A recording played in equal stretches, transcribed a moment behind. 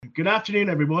Good afternoon,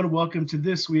 everyone. Welcome to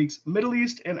this week's Middle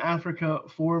East and Africa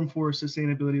Forum for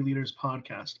Sustainability Leaders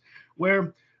podcast,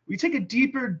 where we take a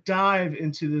deeper dive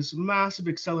into this massive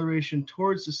acceleration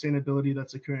towards sustainability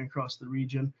that's occurring across the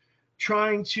region,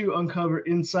 trying to uncover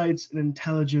insights and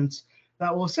intelligence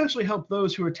that will essentially help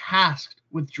those who are tasked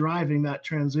with driving that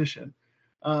transition.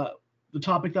 The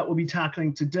topic that we'll be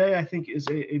tackling today, I think, is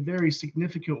a very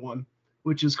significant one,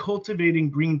 which is cultivating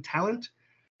green talent,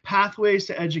 pathways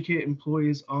to educate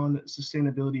employees on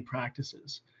sustainability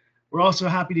practices. We're also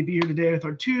happy to be here today with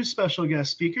our two special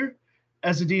guest speaker,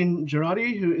 Ezzeddine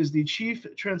Jradi, who is the Chief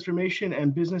Transformation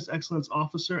and Business Excellence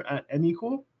Officer at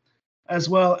Emicool, as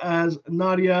well as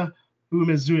Nadia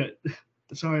Boumeziout.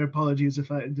 Sorry, apologies if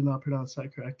I did not pronounce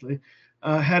that correctly.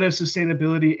 Head of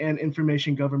Sustainability and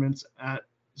Information Governance at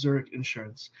Zurich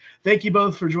Insurance. Thank you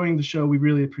both for joining the show. We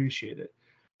really appreciate it.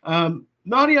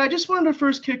 Nadia, I just wanted to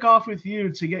first kick off with you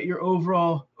to get your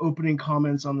overall opening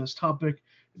comments on this topic.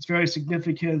 It's very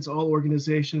significant. All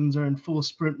organizations are in full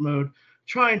sprint mode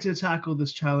trying to tackle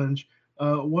this challenge.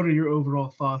 What are your overall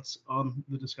thoughts on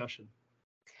the discussion?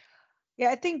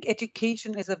 Yeah, I think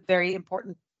education is a very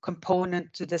important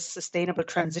component to this sustainable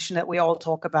transition that we all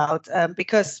talk about,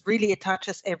 because really it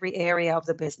touches every area of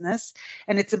the business.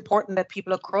 And it's important that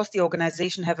people across the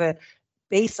organization have a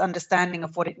base understanding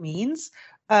of what it means.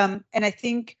 And I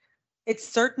think it's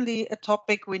certainly a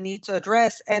topic we need to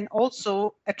address, and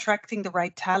also attracting the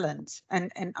right talent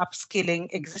and upskilling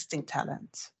existing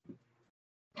talent.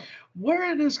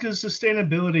 Where it is, because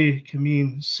sustainability can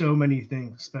mean so many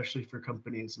things, especially for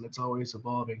companies, and it's always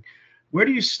evolving. Where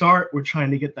do you start with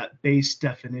trying to get that base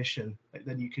definition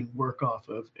that you can work off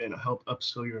of and help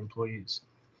upskill your employees?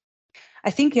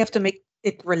 I think you have to make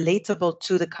it relatable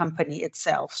to the company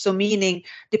itself. So meaning,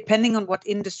 depending on what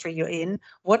industry you're in,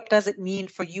 what does it mean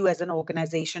for you as an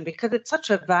organization? Because it's such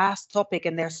a vast topic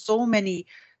and there's so many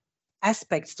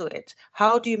aspects to it.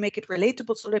 How do you make it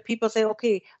relatable so that people say,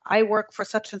 okay, I work for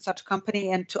such and such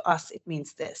company, and to us it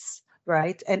means this,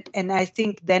 right? And I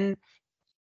think then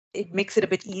it makes it a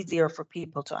bit easier for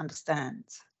people to understand.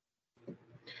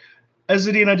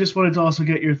 Ezzeddine, I just wanted to also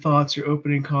get your thoughts, your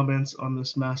opening comments on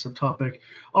this massive topic.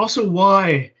 Also,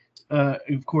 why,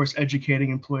 of course, educating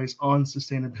employees on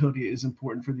sustainability is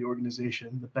important for the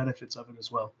organization, the benefits of it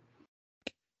as well.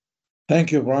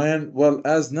 Thank you, Brian. Well,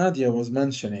 as Nadia was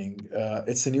mentioning,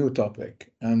 it's a new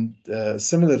topic. And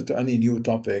similar to any new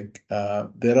topic,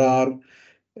 there are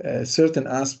certain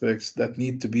aspects that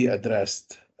need to be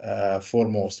addressed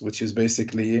foremost, which is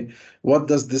basically, what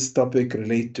does this topic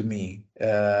relate to me?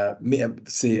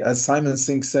 See, as Simon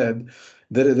Singh said,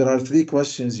 there are three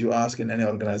questions you ask in any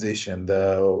organization: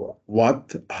 the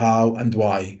what, how, and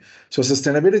why. So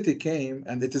sustainability came,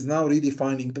 and it is now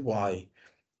redefining the why.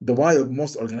 The why of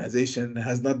most organizations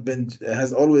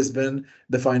has always been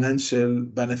the financial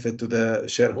benefit to the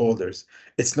shareholders.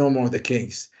 It's no more the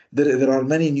case. There are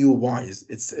many new whys.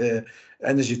 It's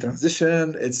energy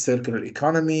transition, it's circular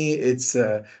economy, it's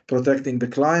protecting the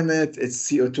climate, it's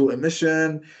CO2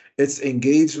 emission, it's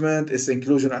engagement, it's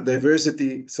inclusion and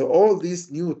diversity. So all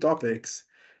these new topics,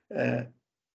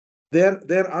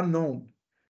 they're unknown.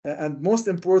 And most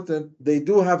important, they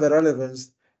do have a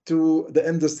relevance to the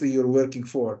industry you're working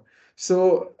for.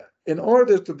 So in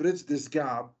order to bridge this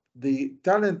gap, the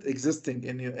talent existing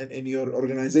in your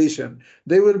organization,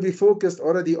 they will be focused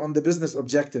already on the business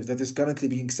objective that is currently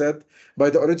being set by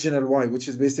the original why, which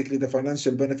is basically the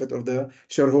financial benefit of the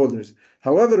shareholders.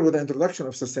 However, with the introduction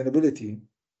of sustainability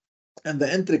and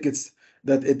the intricacies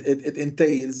that it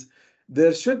entails,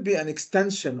 there should be an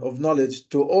extension of knowledge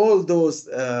to all those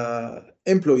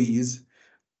employees,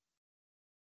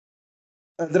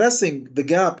 addressing the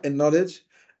gap in knowledge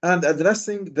and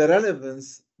addressing the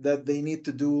relevance that they need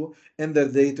to do in their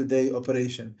day-to-day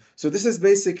operation. So this is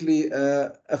basically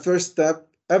a first step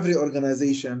every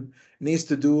organization needs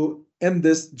to do in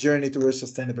this journey towards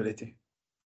sustainability.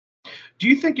 Do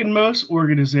you think in most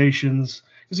organizations,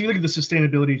 because you look at the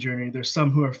sustainability journey, there's some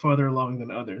who are farther along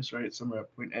than others, right? Some are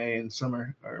at point A and some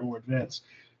are more advanced.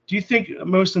 Do you think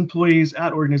most employees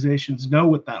at organizations know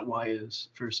what that why is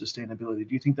for sustainability?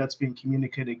 Do you think that's being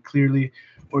communicated clearly,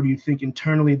 or do you think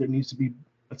internally there needs to be,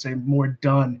 let's say, more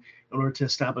done in order to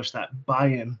establish that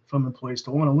buy-in from employees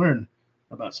to want to learn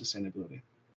about sustainability?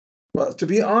 Well, to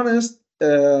be honest,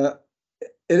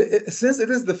 since it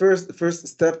is the first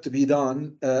step to be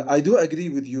done, I do agree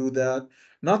with you that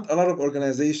not a lot of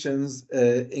organizations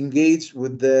engage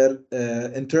with their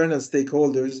internal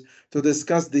stakeholders to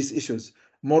discuss these issues.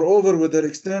 Moreover, with their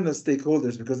external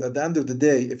stakeholders, because at the end of the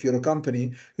day, if you're a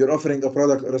company, you're offering a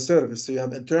product or a service. So you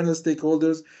have internal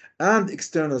stakeholders and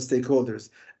external stakeholders.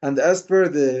 And as per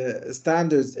the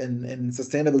standards in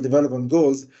Sustainable Development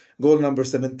Goals, goal number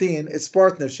 17, it's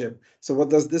partnership. So what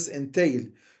does this entail?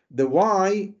 The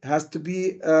why has to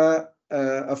be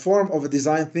a form of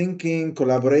design thinking,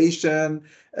 collaboration,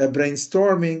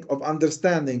 brainstorming of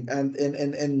understanding. And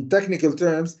in technical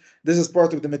terms, this is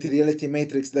part of the materiality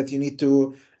matrix that you need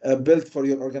to build for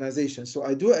your organization. So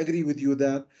I do agree with you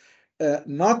that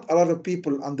not a lot of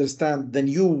people understand the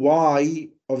new why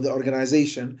of the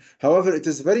organization. However, it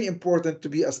is very important to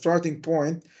be a starting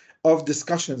point of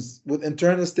discussions with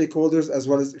internal stakeholders as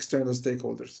well as external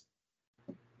stakeholders.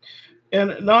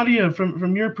 And Nadia,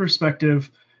 from your perspective,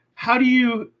 how do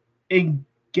you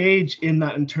engage in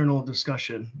that internal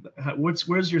discussion?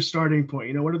 Where's your starting point?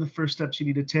 You know, what are the first steps you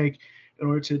need to take in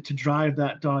order to drive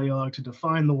that dialogue, to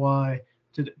define the why,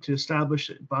 to establish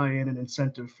buy-in and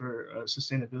incentive for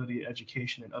sustainability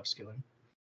education and upskilling?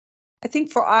 I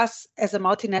think for us as a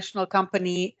multinational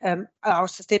company, our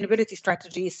sustainability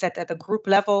strategy is set at a group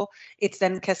level. It's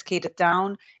then cascaded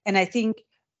down. And I think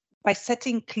by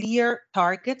setting clear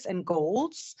targets and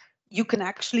goals, you can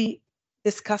actually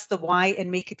discuss the why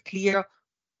and make it clear,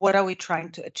 what are we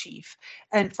trying to achieve?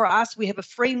 And for us, we have a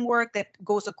framework that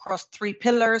goes across 3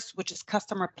 pillars, which is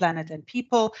customer, planet, and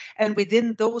people. And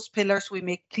within those pillars, we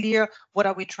make clear, what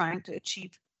are we trying to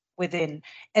achieve within,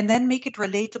 and then make it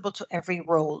relatable to every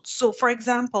role. So for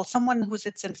example, someone who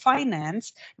sits in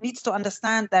finance needs to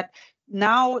understand that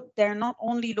now they're not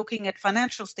only looking at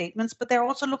financial statements, but they're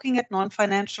also looking at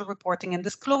non-financial reporting and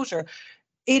disclosure.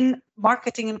 In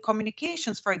marketing and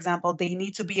communications, for example, they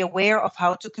need to be aware of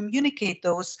how to communicate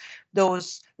those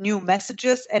new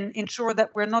messages and ensure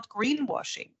that we're not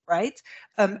greenwashing, right?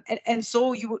 And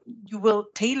so you will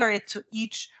tailor it to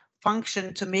each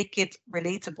function to make it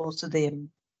relatable to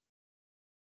them.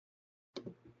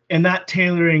 And that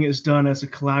tailoring is done as a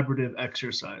collaborative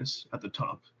exercise at the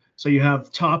top. So you have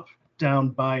top-down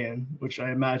buy-in, which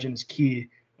I imagine is key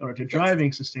in order to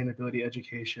driving sustainability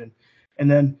education, and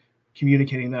then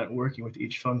communicating that and working with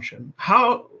each function.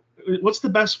 What's the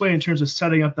best way in terms of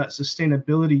setting up that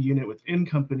sustainability unit within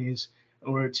companies in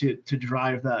order to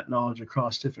drive that knowledge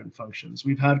across different functions?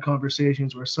 We've had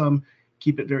conversations where some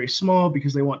keep it very small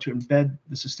because they want to embed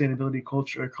the sustainability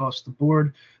culture across the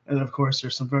board. And then, of course,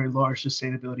 there's some very large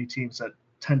sustainability teams that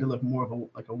tend to look more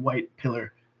of a white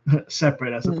pillar,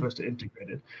 separate as opposed to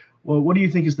integrated. Well, what do you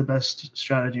think is the best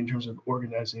strategy in terms of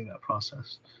organizing that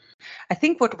process? I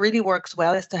think what really works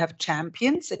well is to have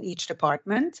champions in each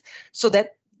department so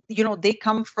that, you know, they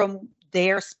come from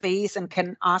their space and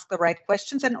can ask the right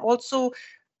questions, and also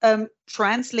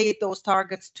translate those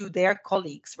targets to their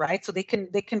colleagues, right? So they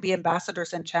can be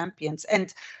ambassadors and champions,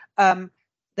 and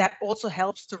that also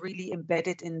helps to really embed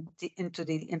it into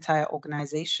the entire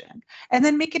organization, and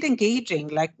then make it engaging,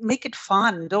 like make it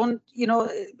fun. Don't, you know,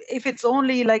 if it's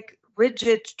only like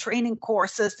rigid training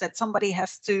courses that somebody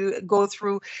has to go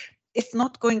through, it's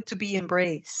not going to be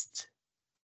embraced.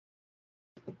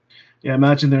 Yeah,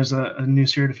 imagine there's a new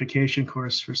certification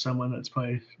course for someone that's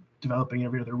probably developing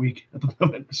every other week at the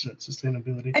moment,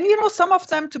 sustainability. And, you know, some of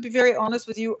them, to be very honest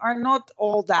with you, are not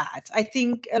all that. I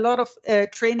think a lot of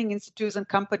training institutes and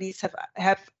companies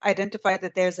have identified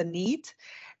that there's a need,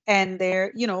 and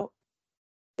they're, you know,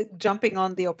 jumping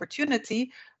on the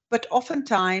opportunity. But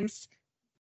oftentimes,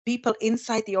 people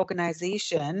inside the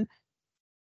organization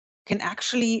can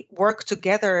actually work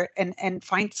together and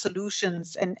find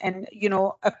solutions and you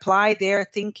know, apply their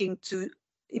thinking to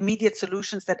immediate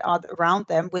solutions that are around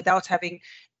them without having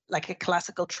like a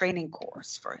classical training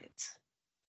course for it.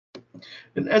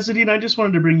 And Ezzeddine, I just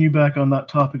wanted to bring you back on that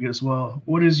topic as well.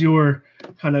 What is your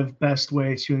kind of best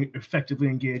way to effectively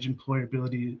engage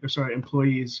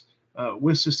employees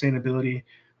with sustainability?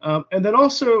 And then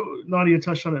also, Nadia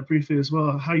touched on it briefly as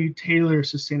well, how you tailor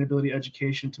sustainability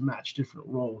education to match different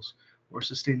roles or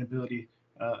sustainability,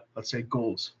 let's say,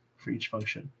 goals for each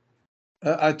function.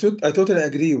 I totally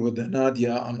agree with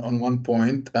Nadia on one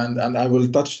point, and I will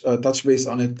touch base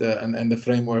on it and the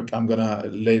framework I'm gonna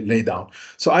lay down.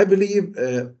 So I believe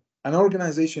an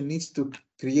organization needs to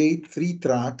create 3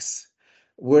 tracks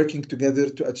working together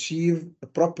to achieve a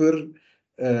proper,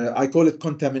 I call it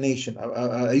contamination,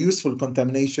 a useful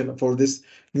contamination for this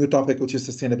new topic, which is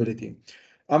sustainability.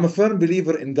 I'm a firm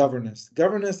believer in governance.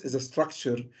 Governance is a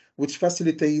structure which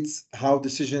facilitates how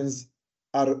decisions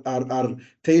are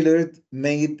tailored,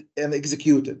 made, and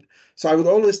executed. So I would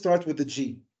always start with the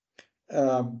G.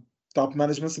 Top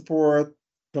management support,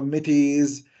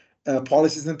 committees,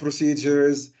 policies and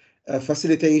procedures,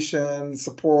 facilitation,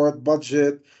 support,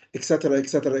 budget, etc.,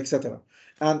 etc., etc.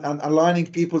 and aligning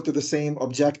people to the same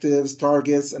objectives,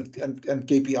 targets, and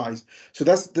KPIs. So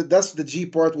that's the G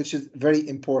part, which is very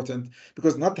important,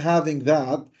 because not having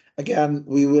that, again,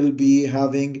 we will be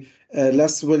having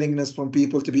less willingness from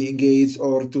people to be engaged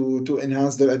or to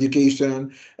enhance their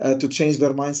education, to change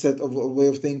their mindset of way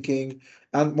of thinking.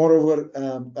 And moreover,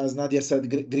 as Nadia said,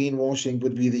 greenwashing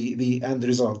would be the end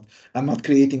result and not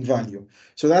creating value.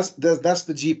 So that's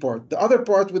the G part. The other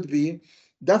part would be,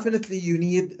 definitely you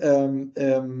need a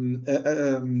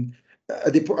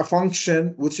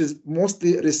function which is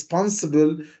mostly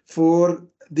responsible for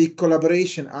the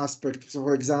collaboration aspect. So,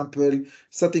 for example,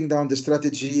 setting down the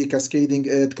strategy, cascading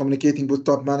it, communicating with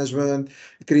top management,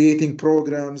 creating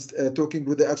programs, talking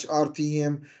with the HR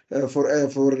team for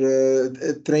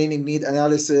training, need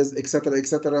analysis,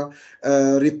 etc.,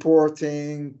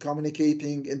 reporting,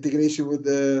 communicating, integration with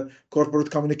the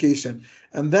corporate communication,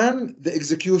 and then the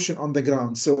execution on the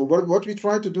ground. So what we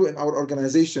try to do in our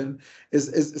organization is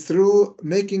through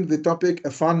making the topic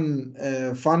a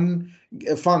fun.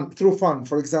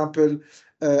 For example,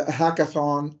 a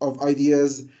hackathon of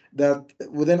ideas that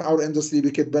within our industry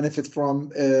we could benefit from,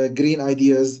 green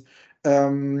ideas,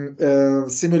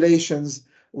 simulations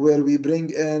where we bring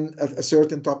in a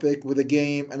certain topic with a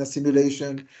game and a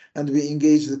simulation, and we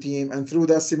engage the team. And through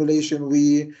that simulation,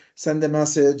 we send a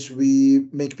message, we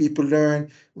make people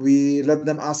learn, we let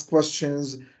them ask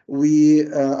questions. We,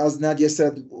 as Nadia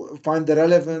said, find the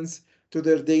relevance to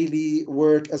their daily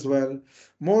work as well.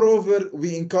 Moreover,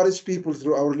 we encourage people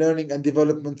through our learning and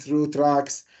development through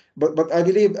tracks. But I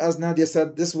believe, as Nadia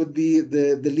said, this would be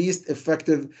the least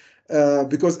effective,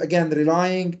 because again,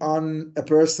 relying on a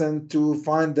person to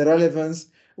find the relevance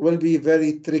will be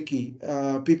very tricky.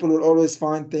 People will always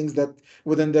find things that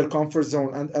within their comfort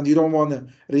zone, and you don't want to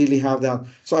really have that.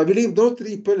 So I believe those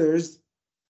three pillars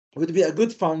would be a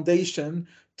good foundation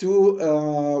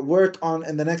to work on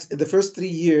in the first 3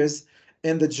 years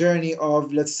in the journey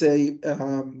of, let's say,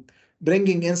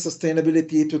 bringing in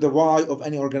sustainability to the why of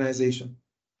any organization.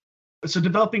 So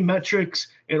developing metrics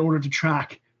in order to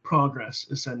track progress,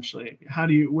 essentially.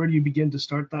 Where do you begin to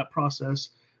start that process?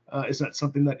 Is that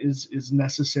something that is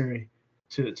necessary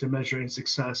to measuring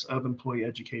success of employee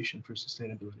education for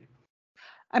sustainability?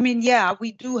 I mean, yeah,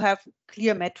 we do have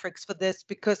clear metrics for this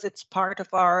because it's part of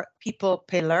our people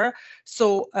pillar.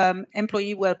 So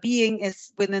employee well-being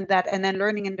is within that, and then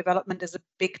learning and development is a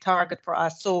big target for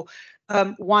us. So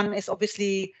one is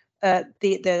obviously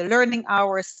the learning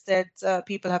hours that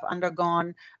people have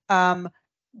undergone.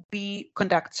 We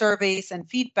conduct surveys and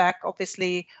feedback.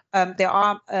 Obviously, there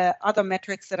are other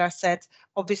metrics that are set.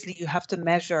 Obviously, you have to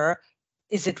measure,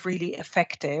 is it really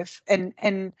effective?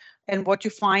 And what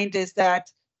you find is that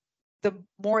the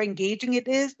more engaging it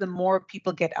is, the more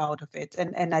people get out of it.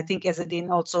 And I think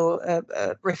Ezzeddine also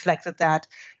reflected that.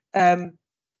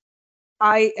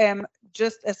 I am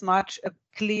just as much a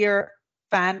clear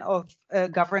fan of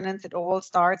governance. It all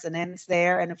starts and ends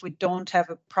there. And if we don't have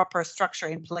a proper structure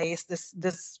in place,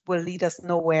 this will lead us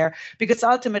nowhere, because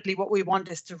ultimately what we want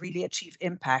is to really achieve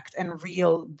impact and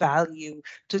real value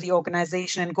to the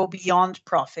organization and go beyond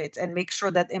profit and make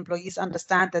sure that employees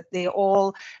understand that they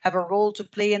all have a role to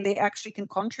play and they actually can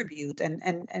contribute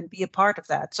and be a part of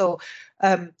that. So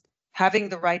having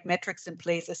the right metrics in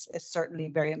place is certainly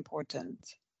very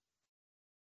important.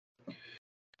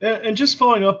 And just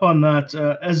following up on that,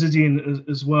 Ezzeddine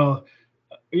as well,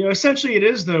 essentially it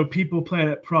is, though, people,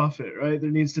 planet, profit, right?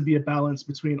 There needs to be a balance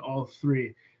between all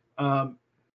three.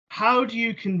 How do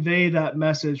you convey that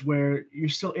message where you're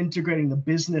still integrating the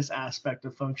business aspect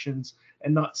of functions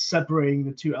and not separating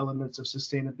the two elements of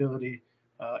sustainability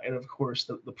and, of course,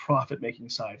 the profit-making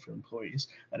side for employees,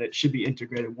 that it should be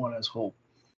integrated one as whole?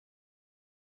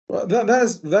 Well,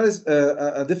 that is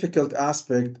a difficult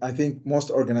aspect I think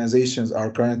most organizations are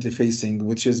currently facing,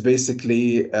 which is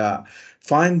basically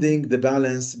finding the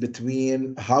balance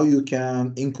between how you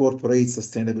can incorporate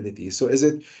sustainability. So is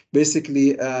it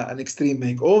basically an extreme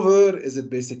makeover? Is it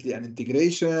basically an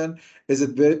integration? Is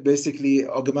it basically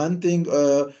augmenting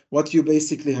what you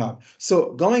basically have?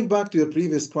 So going back to your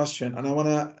previous question, and I want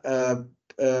to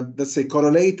let's say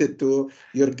correlate it to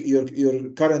your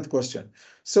current question.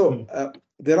 So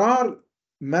there are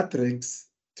metrics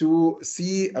to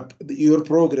see your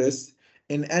progress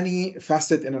in any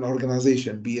facet in an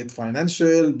organization, be it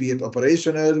financial, be it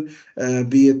operational,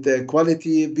 be it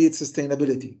quality, be it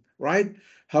sustainability, right?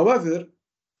 However,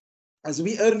 as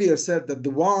we earlier said, that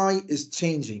the why is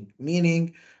changing,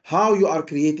 meaning how you are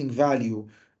creating value,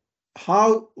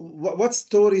 what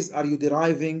stories are you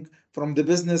deriving from the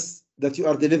business that you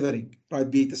are delivering, right?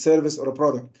 Be it a service or a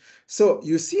product. So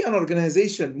you see an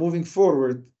organization moving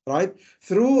forward, right,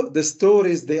 through the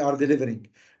stories they are delivering,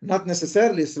 not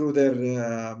necessarily through their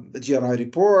GRI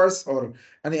reports or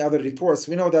any other reports.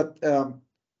 We know that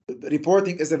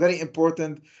reporting is a very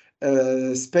important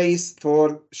space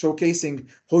for showcasing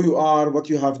who you are, what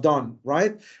you have done,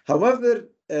 right? However,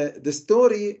 the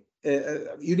story,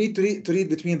 you need to read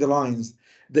between the lines,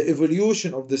 the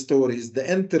evolution of the stories, the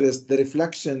interest, the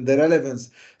reflection, the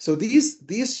relevance. So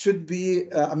these should be,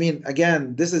 I mean,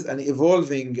 again, this is an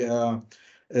evolving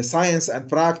science and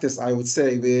practice, I would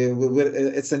say.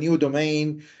 It's a new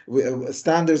domain.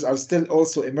 Standards are still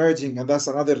also emerging, and that's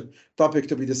another topic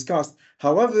to be discussed.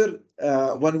 However,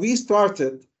 when we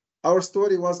started, our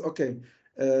story was, okay,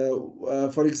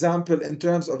 for example, in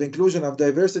terms of inclusion of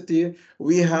diversity,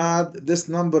 we had this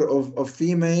number of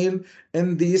female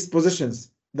in these positions.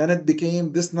 Then it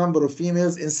became this number of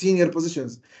females in senior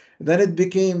positions. Then it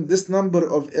became this number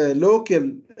of local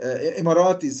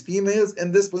Emiratis females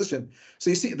in this position. So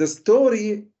you see, the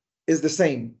story is the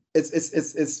same.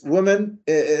 It's women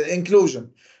inclusion.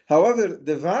 However,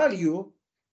 the value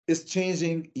is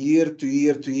changing year to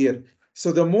year to year.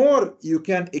 So the more you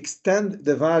can extend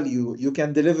the value you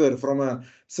can deliver from a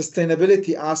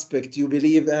sustainability aspect you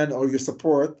believe in or you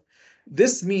support,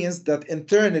 this means that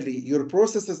internally your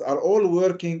processes are all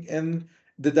working in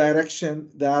the direction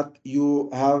that you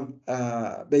have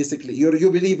basically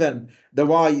you believe in, the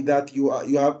why that you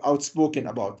have outspoken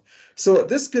about. So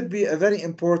this could be a very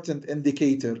important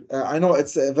indicator. I know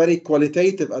it's very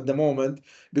qualitative at the moment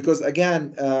because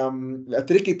again, a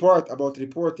tricky part about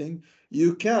reporting,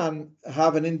 you can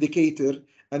have an indicator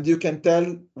and you can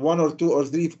tell one or two or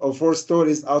three or four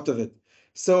stories out of it.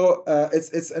 So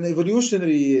it's an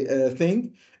evolutionary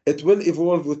thing. It will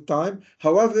evolve with time.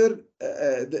 However,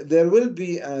 there will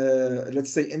be,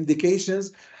 let's say,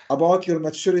 indications about your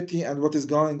maturity and what is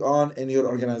going on in your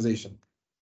organization.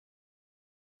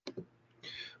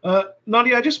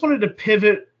 Nadia, I just wanted to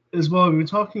pivot as well. We've been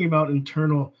talking about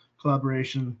internal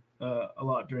collaboration a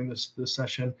lot during this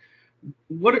session.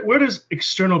 Where does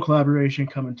external collaboration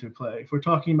come into play? If we're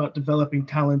talking about developing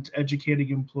talent, educating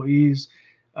employees,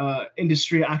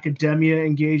 industry, academia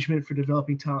engagement for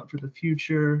developing talent for the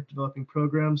future, developing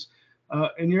programs,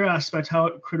 in your aspect, how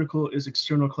critical is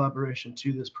external collaboration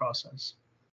to this process?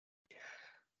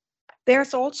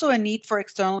 There's also a need for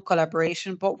external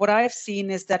collaboration, but what I've seen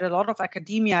is that a lot of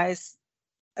academia is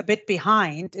a bit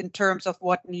behind in terms of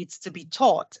what needs to be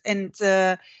taught. And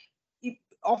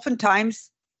oftentimes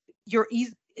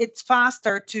it's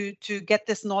faster to get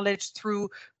this knowledge through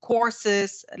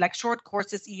courses, like short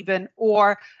courses even,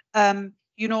 or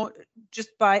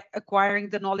just by acquiring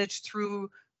the knowledge through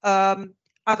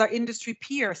other industry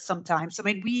peers sometimes. I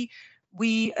mean,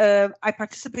 I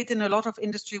participate in a lot of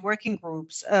industry working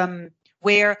groups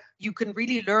where you can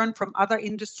really learn from other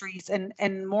industries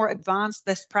and more advanced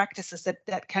best practices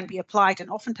that can be applied. And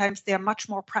oftentimes they're much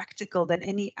more practical than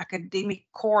any academic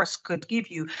course could give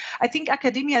you. I think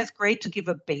academia is great to give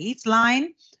a baseline,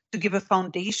 to give a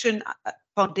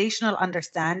foundational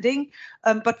understanding.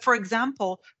 But for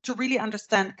example, to really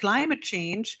understand climate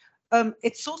change,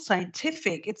 it's so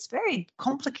scientific, it's very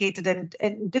complicated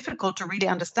and difficult to really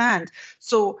understand.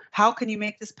 So how can you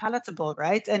make this palatable,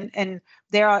 right? And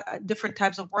there are different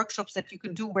types of workshops that you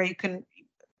can do where you can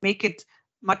make it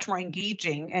much more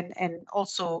engaging and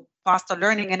also faster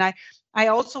learning. And I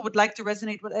also would like to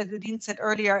resonate with what Ezzeddine said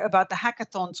earlier about the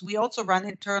hackathons. We also run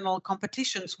internal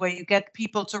competitions where you get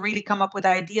people to really come up with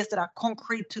ideas that are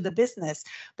concrete to the business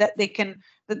that they can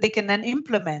then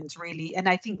implement really. And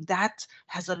I think that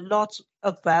has a lot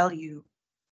of value.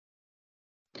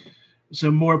 So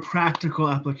more practical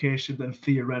application than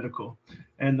theoretical,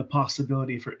 and the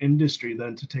possibility for industry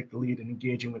then to take the lead in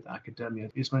engaging with academia.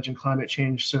 You just mentioned climate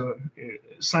change, so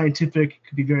scientific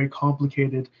could be very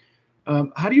complicated.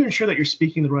 How do you ensure that you're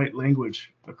speaking the right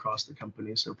language across the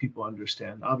company so people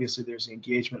understand? Obviously, there's the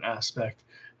engagement aspect,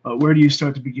 but where do you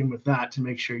start to begin with that to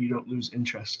make sure you don't lose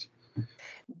interest?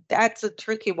 That's a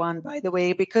tricky one, by the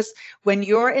way, because when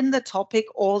you're in the topic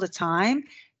all the time,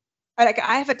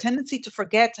 I have a tendency to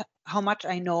forget how much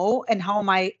I know and how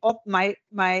my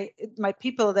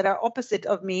people that are opposite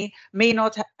of me may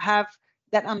not have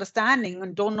that understanding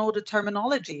and don't know the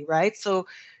terminology, right? So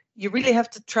you really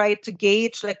have to try to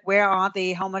gauge, like, where are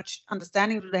they, how much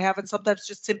understanding do they have, and sometimes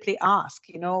just simply ask,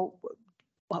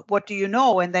 what do you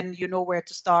know, and then you know where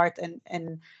to start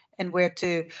and where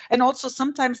to, and also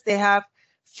sometimes they have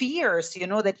fears,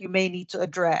 that you may need to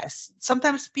address.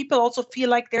 Sometimes people also feel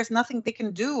like there's nothing they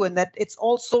can do and that it's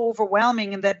all so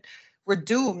overwhelming and that we're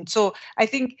doomed. So I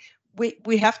think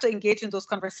we have to engage in those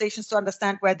conversations to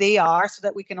understand where they are so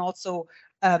that we can also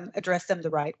address them the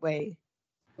right way.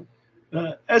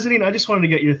 Ezzeddine, I just wanted to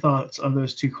get your thoughts on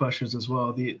those two questions as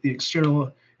well, the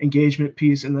external engagement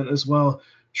piece, and then as well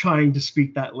trying to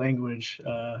speak that language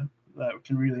that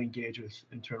can really engage with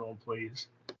internal employees.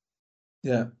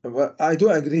 Yeah, well, I do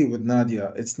agree with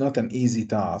Nadia. It's not an easy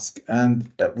task, and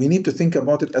we need to think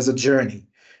about it as a journey,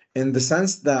 in the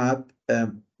sense that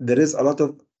there is a lot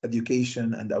of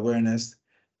education and awareness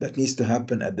that needs to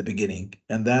happen at the beginning,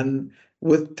 and then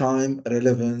with time,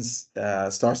 relevance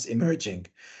starts emerging.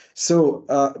 So,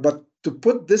 but to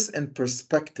put this in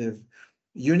perspective,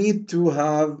 you need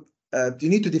to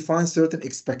define certain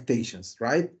expectations,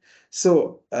 right?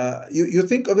 So you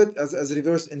think of it as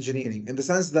reverse engineering, in the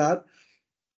sense that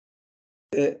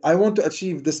I want to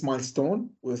achieve this milestone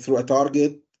through a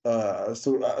target.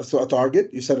 So a target,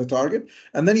 you set a target,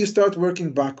 and then you start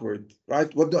working backward,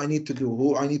 right? What do I need to do?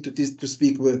 Who I need to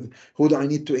speak with? Who do I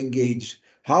need to engage?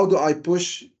 How do I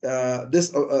push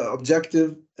this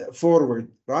objective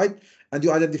forward, right? And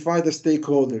you identify the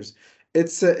stakeholders.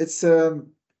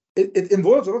 It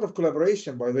involves a lot of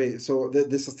collaboration, by the way. So the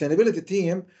sustainability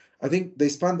team, I think they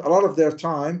spend a lot of their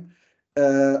time,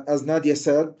 as Nadia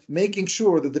said, making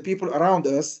sure that the people around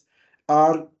us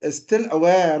are still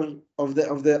aware of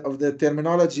the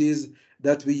terminologies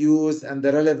that we use and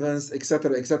the relevance,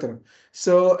 etc., etc.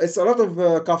 So it's a lot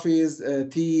of coffees,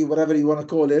 tea, whatever you want to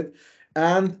call it,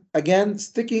 and again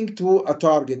sticking to a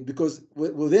target, because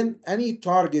within any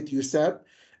target you set,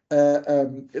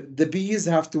 the bees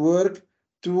have to work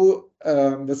to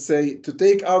let's say to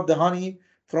take out the honey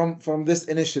from this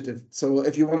initiative. So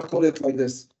if you want to call it like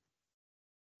this.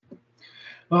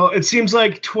 Well, it seems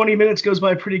like 20 minutes goes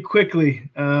by pretty quickly,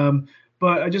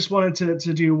 but I just wanted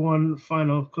to do one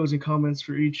final closing comments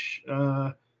for each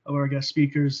of our guest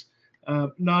speakers.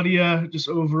 Nadia, just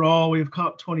overall, we have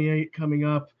COP28 coming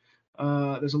up.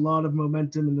 There's a lot of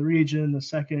momentum in the region, the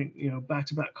second,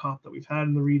 back-to-back COP that we've had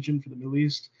in the region for the Middle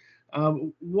East.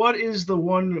 What is the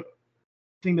one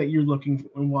thing that you're looking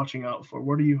and watching out for?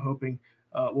 What are you hoping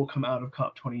will come out of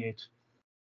COP28?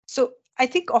 So I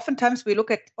think oftentimes we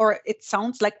look at, or it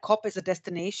sounds like COP is a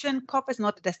destination. COP is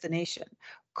not a destination.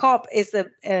 COP is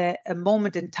a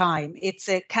moment in time. It's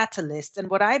a catalyst. And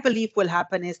what I believe will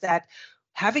happen is that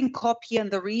having COP here in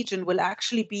the region will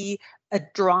actually be a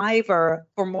driver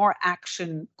for more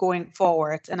action going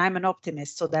forward. And I'm an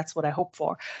optimist, so that's what I hope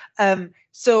for.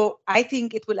 So I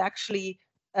think it will actually,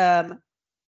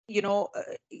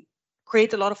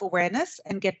 create a lot of awareness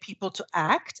and get people to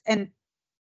act, and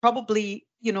probably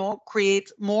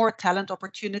create more talent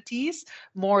opportunities,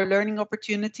 more learning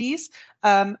opportunities,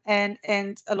 and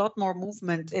a lot more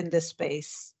movement in this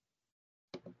space.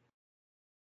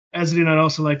 Ezzeddine, I'd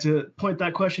also like to point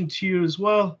that question to you as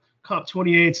well.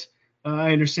 COP28,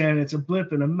 I understand it's a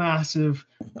blip and a massive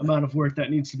amount of work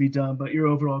that needs to be done, but your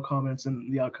overall comments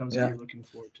and the outcomes that you're looking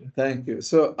forward to. Thank you.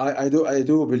 So I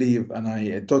do believe, and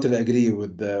I totally agree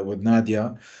with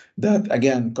Nadia, that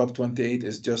again COP28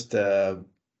 is just a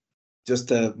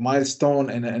milestone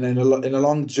in a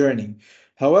long journey.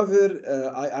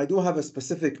 However, I do have a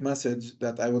specific message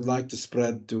that I would like to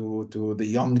spread to the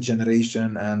young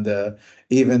generation and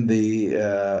even the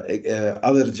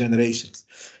other generations,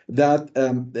 that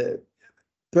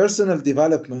personal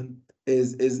development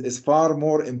is far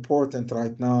more important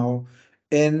right now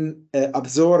in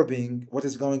absorbing what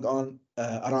is going on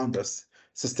around us.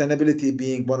 Sustainability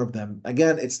being one of them.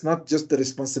 Again, it's not just the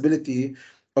responsibility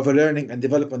of a learning and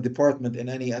development department in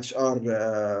any HR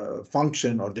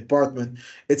function or department.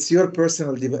 It's your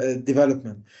personal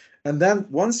development. And then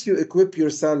once you equip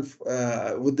yourself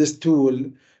with this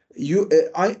tool,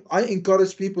 I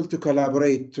encourage people to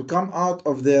collaborate, to come out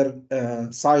of their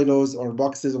silos or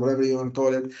boxes or whatever you want to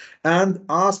call it, and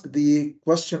ask the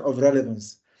question of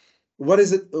relevance. What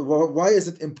is it? Why is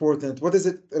it important? What is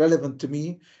it relevant to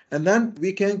me? And then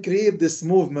we can create this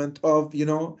movement of,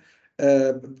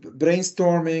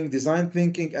 brainstorming, design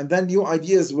thinking, and then new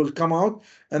ideas will come out,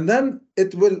 and then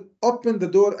it will open the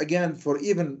door again for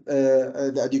even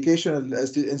the educational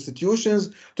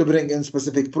institutions to bring in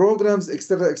specific programs,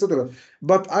 etc., etc.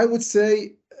 But I would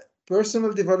say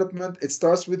personal development, it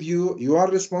starts with you. You are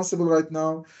responsible right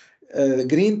now.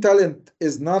 Green talent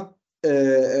is not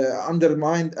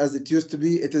undermined as it used to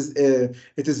be. It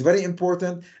is very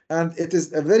important, and it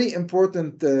is a very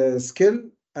important skill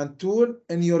and tool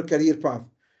in your career path,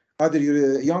 either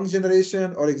you're a young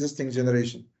generation or existing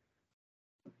generation.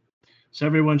 So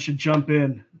everyone should jump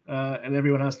in, and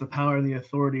everyone has the power and the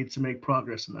authority to make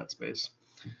progress in that space.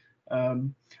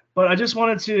 But I just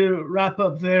wanted to wrap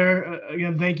up there.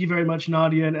 Again, thank you very much,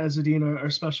 Nadia and Ezzeddine, our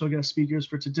special guest speakers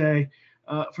for today.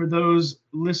 For those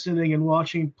listening and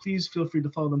watching, please feel free to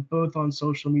follow them both on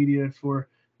social media for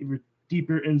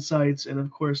deeper insights and,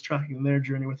 of course, tracking their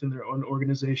journey within their own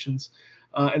organizations.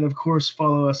 And, of course,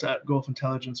 follow us at Gulf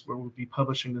Intelligence, where we'll be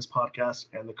publishing this podcast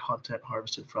and the content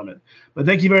harvested from it. But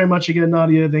thank you very much again,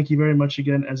 Nadia. Thank you very much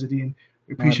again, Ezzeddine.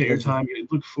 We appreciate your time. We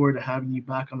look forward to having you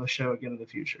back on the show again in the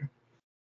future.